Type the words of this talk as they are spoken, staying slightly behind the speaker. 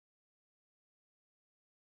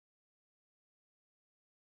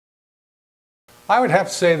I would have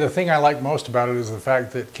to say the thing I like most about it is the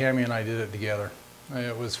fact that Cammie and I did it together.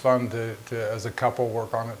 It was fun to as a couple,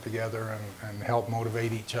 work on it together and help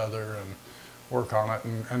motivate each other and work on it.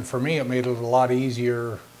 And for me, it made it a lot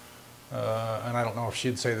easier. And I don't know if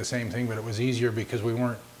she'd say the same thing, but it was easier because we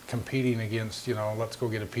weren't competing against, you know, let's go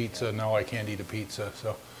get a pizza. No, I can't eat a pizza.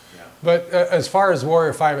 So, Yeah. but as far as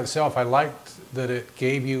Warrior 5 itself, I liked that it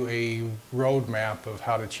gave you a roadmap of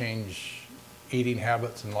how to change eating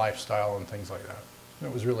habits and lifestyle and things like that.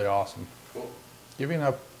 It was really awesome. Cool. Giving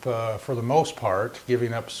up, for the most part,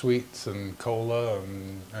 giving up sweets and cola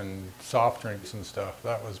and soft drinks and stuff.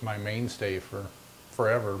 That was my mainstay for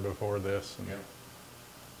forever before this. And, Yeah.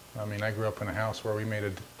 I mean, I grew up in a house where we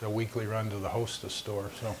made a weekly run to the Hostess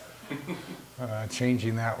store, so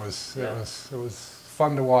changing that was, Yeah. it was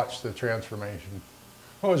fun to watch the transformation.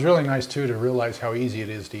 Well, it was really nice too to realize how easy it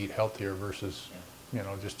is to eat healthier versus, you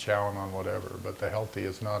know, just chowing on whatever. But the healthy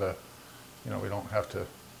is not a, you know, we don't have to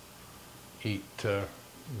eat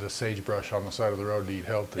the sagebrush on the side of the road to eat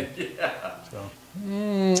healthy. Yeah. So,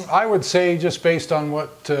 I would say just based on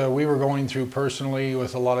what we were going through personally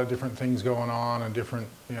with a lot of different things going on and different,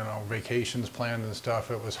 you know, vacations planned and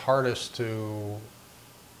stuff, it was hardest to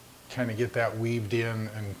kind of get that weaved in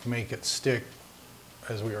and make it stick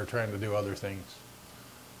as we were trying to do other things.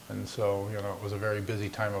 And so, you know, it was a very busy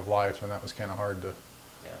time of life, and that was kind of hard to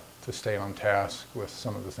stay on task with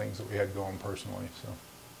some of the things that we had going personally. So,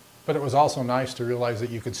 but it was also nice to realize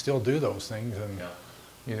that you could still do those things and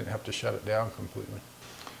you didn't have to shut it down completely.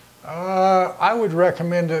 I would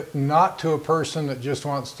recommend it not to a person that just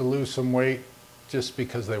wants to lose some weight just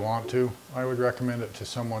because they want to. I would recommend it to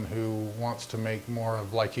someone who wants to make more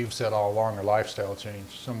of, like you've said all along, a lifestyle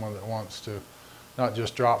change. Someone that wants to not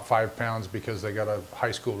just drop 5 pounds because they got a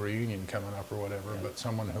high school reunion coming up or whatever, but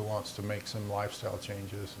someone who wants to make some lifestyle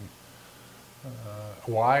changes. And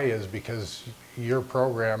why is because your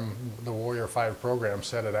program, the Warrior 5 program,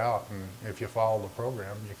 set it out, and if you follow the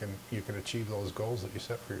program, you can achieve those goals that you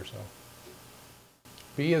set for yourself.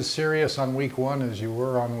 Be as serious on week 1 as you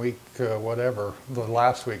were on week whatever, the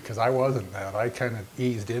last week, because I wasn't that. I kind of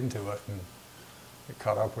eased into it, and it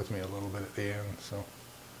caught up with me a little bit at the end. So,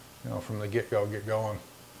 you know, from the get-go, get going.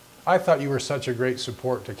 I thought you were such a great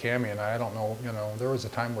support to Cammie, and I don't know, you know, there was a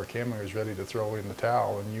time where Cammie was ready to throw in the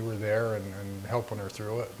towel, and you were there and helping her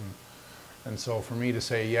through it. And so for me to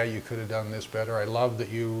say, yeah, you could have done this better. I love that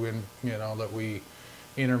you know, that we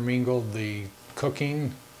intermingled the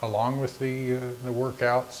cooking along with the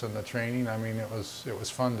workouts and the training. I mean, it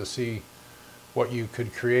was fun to see what you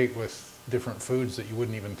could create with different foods that you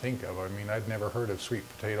wouldn't even think of. I mean, I'd never heard of sweet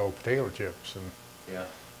potato chips, and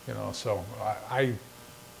you know, so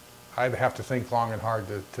I'd have to think long and hard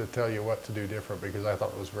to tell you what to do different, because I thought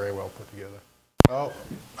it was very well put together. Oh,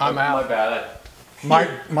 I'm out. My bad.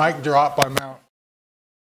 Mic drop, I'm out.